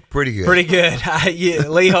Lee, pretty good. Pretty good.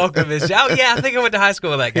 Lee Holcomb is. Oh yeah, I think I went to high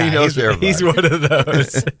school with that guy. He knows everybody. He's one of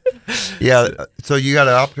those. Yeah. So you got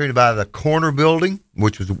an opportunity to buy the corner building,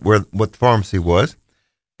 which was what the pharmacy was,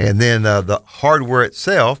 and then the hardware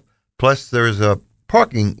itself. Plus, there's a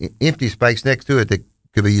parking empty space next to it that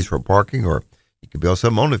could be used for parking, or you could build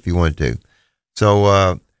something on it if you wanted to.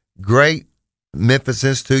 So great Memphis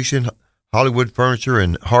institution. Hollywood Furniture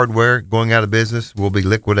and Hardware going out of business. We'll be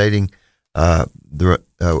liquidating the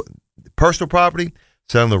personal property,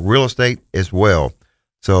 selling the real estate as well.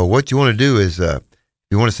 So what you want to do is, if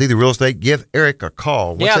you want to see the real estate, give Eric a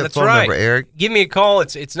call. What's that phone number, Eric? Give me a call.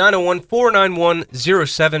 It's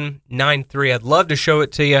 901-491-0793. I'd love to show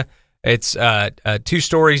it to you. It's 2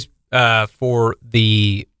 stories for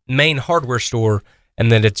the main hardware store, and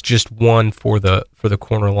then it's just 1 for the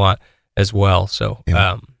corner lot as well. So.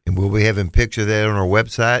 And we'll be having pictures of that on our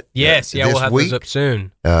website. Yes, we'll have those up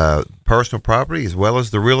soon. Personal property as well as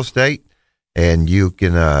the real estate. And you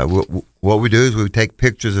can, what we do is we take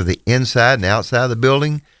pictures of the inside and outside of the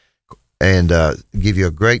building and give you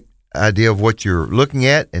a great idea of what you're looking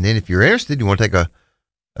at. And then if you're interested, you want to take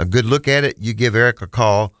a good look at it, you give Eric a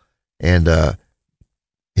call and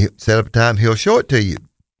he'll set up a time. He'll show it to you.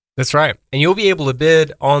 That's right. And you'll be able to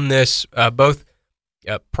bid on this both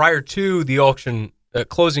prior to the auction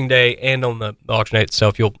closing day and on the auction day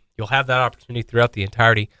itself. You'll have that opportunity throughout the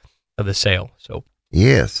entirety of the sale. So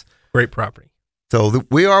yes, great property. So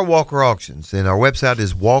we are Walker Auctions, and our website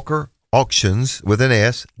is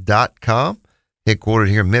walkerauctions.com, headquartered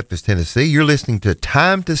here in Memphis, Tennessee. You're listening to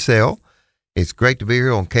Time to Sell. It's great to be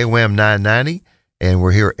here on KWAM 990, and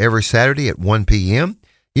we're here every Saturday at 1 p.m.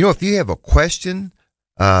 If you have a question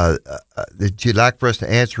that you'd like for us to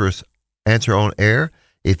answer on air,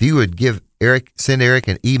 if you would send Eric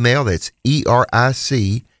an email, that's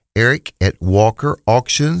ERIC, Eric at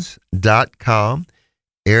walkerauctions.com,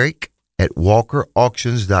 Eric at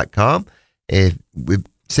walkerauctions.com. If we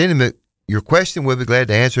send him your question, we'll be glad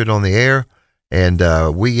to answer it on the air. And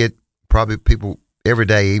we get probably people every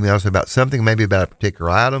day email us about something, maybe about a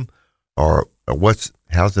particular item, or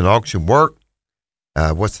how's an auction work,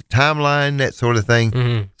 what's the timeline, that sort of thing.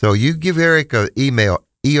 Mm-hmm. So you give Eric an email,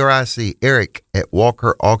 ERIC, Eric at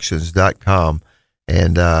walkerauctions.com,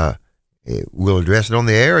 and we'll address it on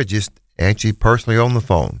the air or just answer you personally on the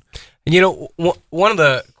phone. And one of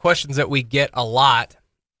the questions that we get a lot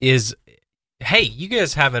is, hey, you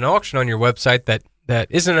guys have an auction on your website that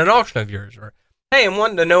isn't an auction of yours, or hey, I'm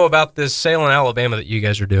wanting to know about this sale in Alabama that you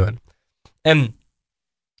guys are doing. And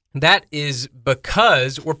that is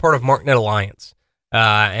because we're part of MarkNet Alliance.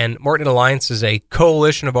 And MarkNet Alliance is a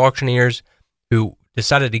coalition of auctioneers who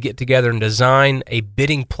decided to get together and design a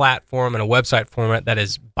bidding platform and a website format that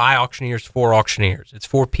is by auctioneers for auctioneers. It's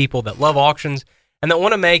for people that love auctions and that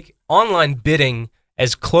want to make online bidding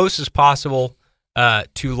as close as possible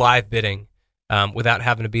to live bidding without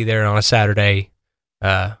having to be there on a Saturday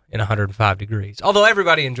in 105 degrees. Although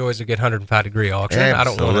everybody enjoys a good 105-degree auction.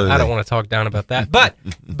 Absolutely. I don't want to talk down about that. But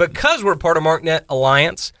because we're part of MarkNet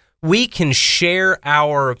Alliance, we can share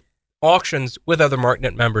our auctions with other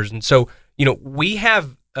MarkNet members. And so, we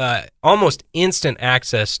have almost instant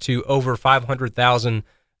access to over 500,000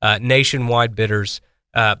 nationwide bidders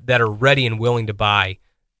that are ready and willing to buy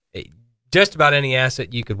just about any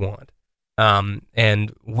asset you could want.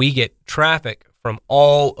 And we get traffic from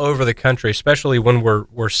all over the country, especially when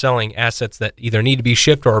we're selling assets that either need to be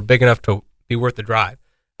shipped or are big enough to be worth the drive.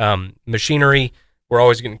 Machinery, we're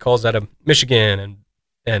always getting calls out of Michigan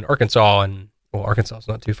and Arkansas, and well, Arkansas is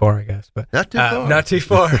not too far, I guess, but not too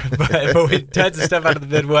far. But we tons of stuff out of the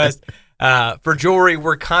Midwest. For jewelry,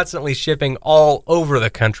 we're constantly shipping all over the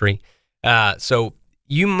country. So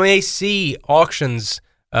you may see auctions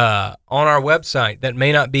on our website that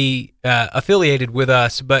may not be affiliated with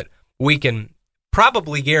us, but we can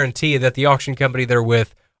probably guarantee that the auction company they're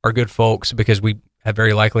with are good folks because we have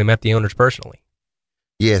very likely met the owners personally.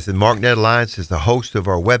 Yes, and MarkNet Alliance is the host of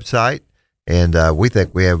our website, and we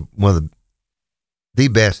think we have one of the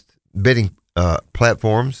best bidding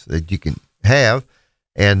platforms that you can have,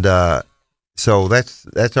 and so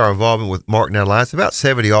that's our involvement with MarkNet Alliance. About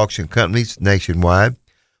 70 auction companies nationwide.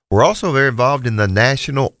 We're also very involved in the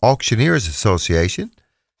National Auctioneers Association.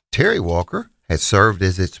 Terry Walker has served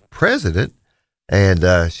as its president, and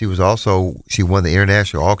she won the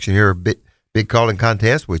International Auctioneer Bid Calling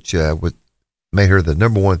Contest, which was made her the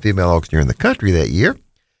number one female auctioneer in the country that year.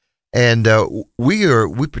 And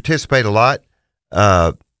we participate a lot.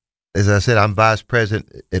 As I said, I'm vice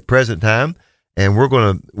president at present time, and we're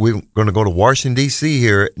gonna go to Washington D.C.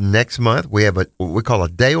 here next month. We have what we call a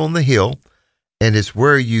Day on the Hill, and it's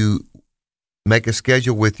where you make a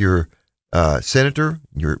schedule with your senator,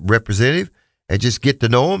 your representative, and just get to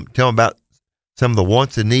know them, tell them about some of the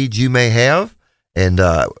wants and needs you may have, and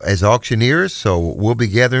as auctioneers. So we'll be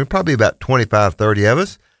gathering probably about 25, 30 of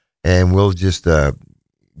us, and we'll just go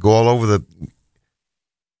all over the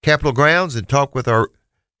Capitol grounds and talk with our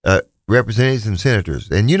representatives and senators.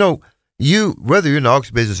 And whether you're in the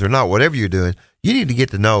auction business or not, whatever you're doing, you need to get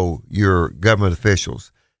to know your government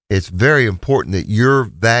officials. It's very important that your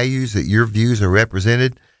values, that your views are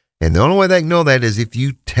represented. And the only way they can know that is if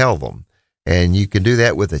you tell them. And you can do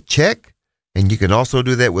that with a check, and you can also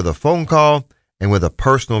do that with a phone call and with a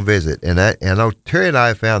personal visit. And I know Terry and I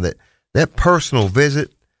have found that personal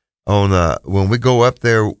visit on when we go up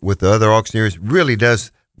there with the other auctioneers really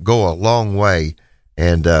does go a long way.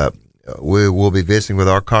 And we will be visiting with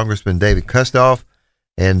our Congressman David Kustoff,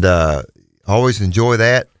 and always enjoy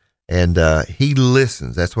that. And he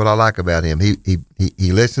listens. That's what I like about him.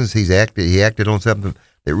 He listens. He acted on something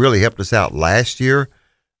that really helped us out last year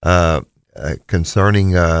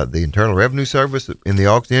concerning the Internal Revenue Service in the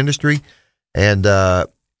auction industry, and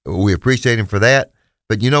we appreciate him for that.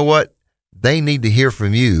 But you know what? They need to hear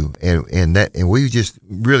from you, and we just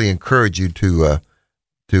really encourage you to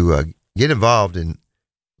get involved in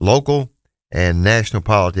local and national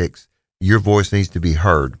politics. Your voice needs to be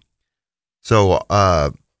heard. So I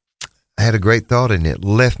had a great thought, and it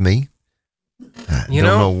left me. I don't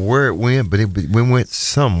know where it went, but we went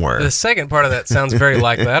somewhere. The second part of that sounds very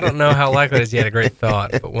likely. I don't know how likely it is you had a great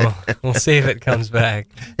thought, but we'll see if it comes back.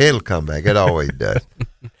 It'll come back. It always does.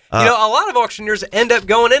 A lot of auctioneers end up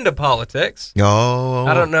going into politics. Oh,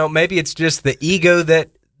 I don't know. Maybe it's just the ego that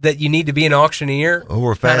you need to be an auctioneer. Oh,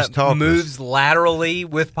 we're fast talkers. Moves laterally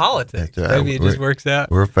with politics. That's right. Maybe it just works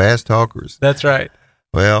out. We're fast talkers. That's right.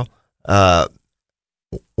 Well,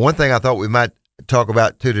 one thing I thought we might talk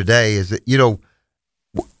about too today is that,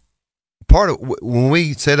 part of when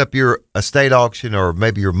we set up your estate auction, or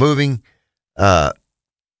maybe you're moving, a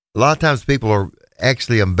lot of times people are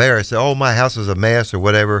actually embarrassed. Oh, my house is a mess or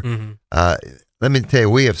whatever. Mm-hmm. Let me tell you,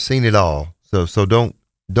 we have seen it all. So don't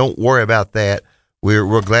worry about that.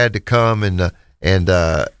 We're glad to come, and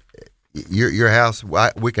your house,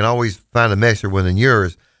 we can always find a messier one than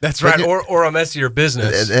yours. That's right, or a messier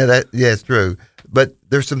business. Yeah, it's true. But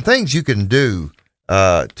there's some things you can do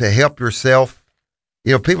to help yourself.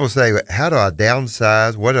 People say, how do I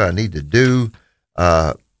downsize? What do I need to do?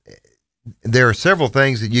 There are several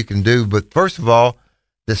things that you can do, but first of all,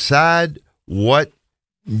 decide what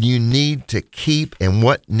you need to keep and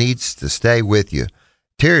what needs to stay with you.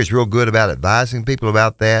 Terry's real good about advising people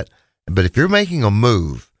about that. But if you're making a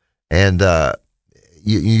move and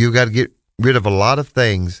you got to get rid of a lot of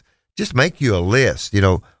things, just make you a list,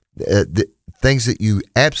 the things that you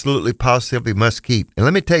absolutely positively must keep. And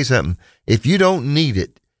let me tell you something. If you don't need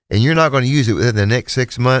it and you're not going to use it within the next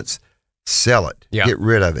 6 months, sell it. Yeah. Get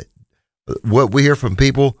rid of it. What we hear from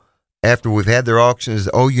people after we've had their auctions is,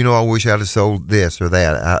 I wish I'd have sold this or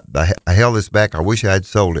that. I held this back. I wish I had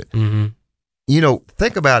sold it. Mm-hmm.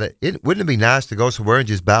 Think about it. Wouldn't it be nice to go somewhere and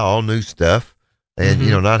just buy all new stuff and,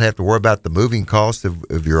 mm-hmm. Not have to worry about the moving cost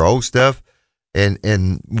of your old stuff,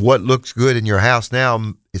 and what looks good in your house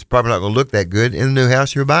now is probably not going to look that good in the new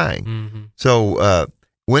house you're buying. Mm-hmm. So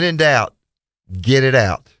when in doubt, get it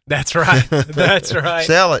out. That's right. That's right.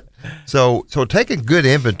 Sell it. So take a good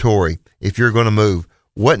inventory if you're going to move.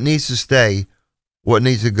 What needs to stay, what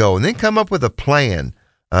needs to go, and then come up with a plan.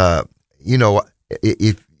 When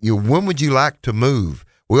would you like to move?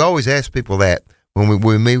 We always ask people that when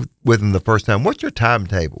we meet with them the first time. What's your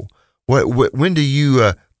timetable? When do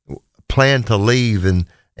you plan to leave, and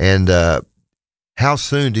how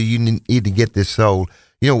soon do you need to get this sold?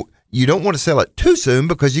 You don't want to sell it too soon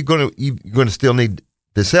because you're going to still need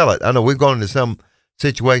to sell it. I know we've gone into some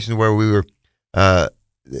situations where we were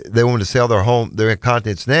they wanted to sell their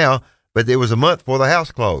contents now, but it was a month before the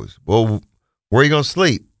house closed. Well, where are you going to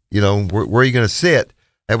sleep? Where are you going to sit?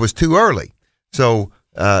 That was too early. So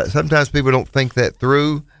sometimes people don't think that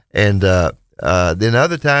through, and then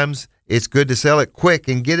other times it's good to sell it quick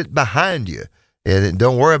and get it behind you, and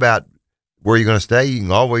don't worry about where you're going to stay. You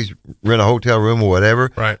can always rent a hotel room or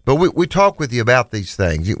whatever. Right. But we talk with you about these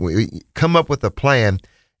things. We come up with a plan,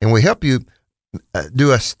 and we help you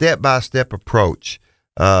do a step-by-step approach.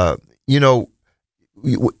 A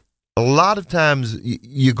lot of times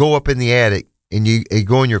you go up in the attic and you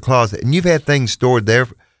go in your closet, and you've had things stored there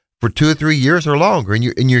for 2 or 3 years or longer,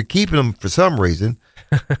 and you're keeping them for some reason.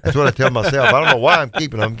 That's what I tell myself. I don't know why I'm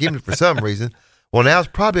keeping them. I'm keeping it for some reason. Well, now's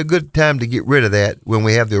probably a good time to get rid of that when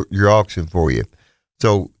we have your auction for you.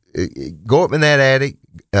 So go up in that attic,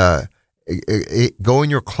 go in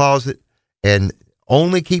your closet, and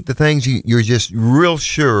only keep the things you're just real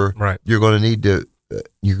sure you're going to need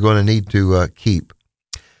to keep.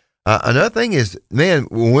 Another thing is, man,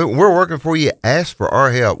 when we're working for you, ask for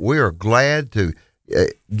our help. We are glad to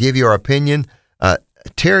give you our opinion.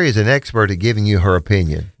 Terry is an expert at giving you her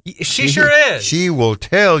opinion. She sure is. She will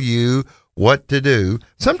tell you what to do.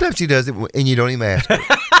 Sometimes she does it and you don't even ask her.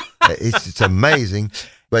 It's amazing,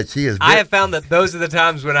 but she is. I have found that those are the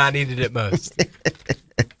times when I needed it most.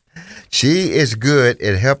 She is good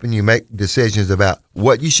at helping you make decisions about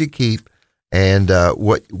what you should keep and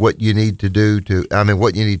what you need to do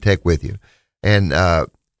what you need to take with you. And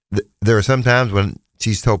there are some times when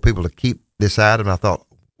she's told people to keep this item. I thought,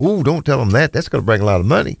 ooh, don't tell them that. That's going to bring a lot of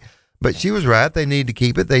money. But she was right. They need to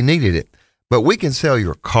keep it. They needed it. But we can sell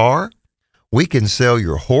your car. We can sell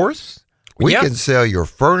your horse. We can sell your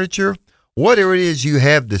furniture. Whatever it is you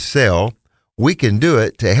have to sell, we can do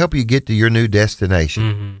it to help you get to your new destination.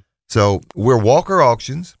 Mm-hmm. So we're Walker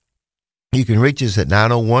Auctions. You can reach us at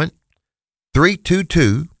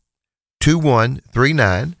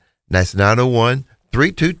 901-322-2139. That's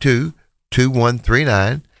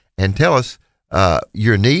 901-322-2139. And tell us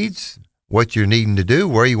your needs, what you're needing to do,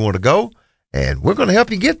 where you want to go, and we're going to help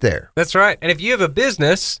you get there. That's right. And if you have a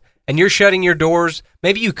business and you're shutting your doors,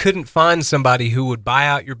 maybe you couldn't find somebody who would buy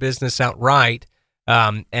out your business outright,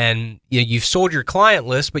 and you've sold your client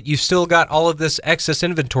list, but you've still got all of this excess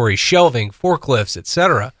inventory, shelving, forklifts,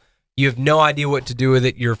 etc. You have no idea what to do with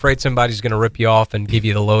it. You're afraid somebody's going to rip you off and give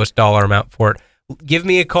you the lowest dollar amount for it. Give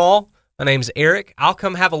me a call. My name's Eric. I'll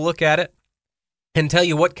come have a look at it and tell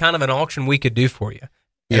you what kind of an auction we could do for you.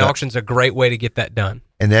 An auction's a great way to get that done.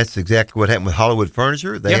 And that's exactly what happened with Hollywood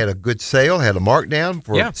Furniture. They had a good sale, had a markdown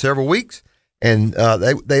for several weeks, and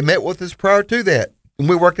they met with us prior to that, and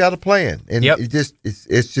we worked out a plan. And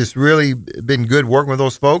it's just really been good working with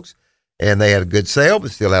those folks, and they had a good sale,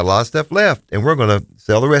 but still had a lot of stuff left, and we're going to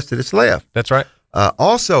sell the rest of this left. That's right.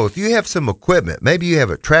 Also, if you have some equipment, maybe you have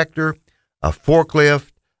a tractor, a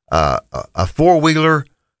forklift, a four-wheeler,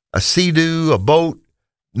 a Sea-Doo, a boat,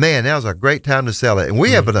 man, now's a great time to sell it. And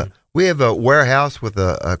we have a warehouse with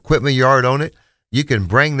a equipment yard on it. You can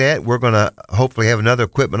bring that. We're going to hopefully have another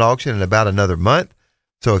equipment auction in about another month.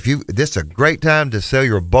 So this is a great time to sell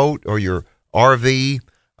your boat or your RV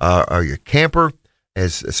or your camper,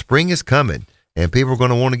 as spring is coming and people are going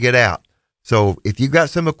to want to get out. So if you've got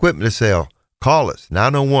some equipment to sell, call us,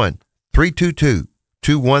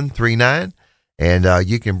 901-322-2139, and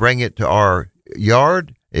you can bring it to our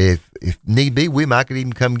yard. If need be, we might could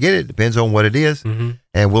even come get it. Depends on what it is. Mm-hmm.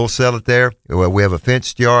 And we'll sell it there. We have a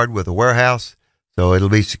fenced yard with a warehouse, so it'll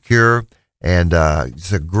be secure, and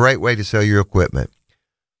it's a great way to sell your equipment.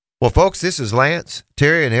 Well, folks, this is Lance,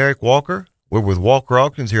 Terry, and Eric Walker. We're with Walker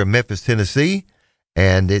Auctions here in Memphis, Tennessee,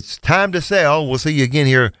 and it's time to sell. We'll see you again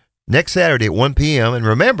here next Saturday at 1 p.m. And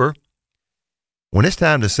remember, when it's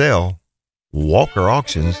time to sell, Walker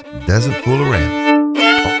Auctions doesn't fool around.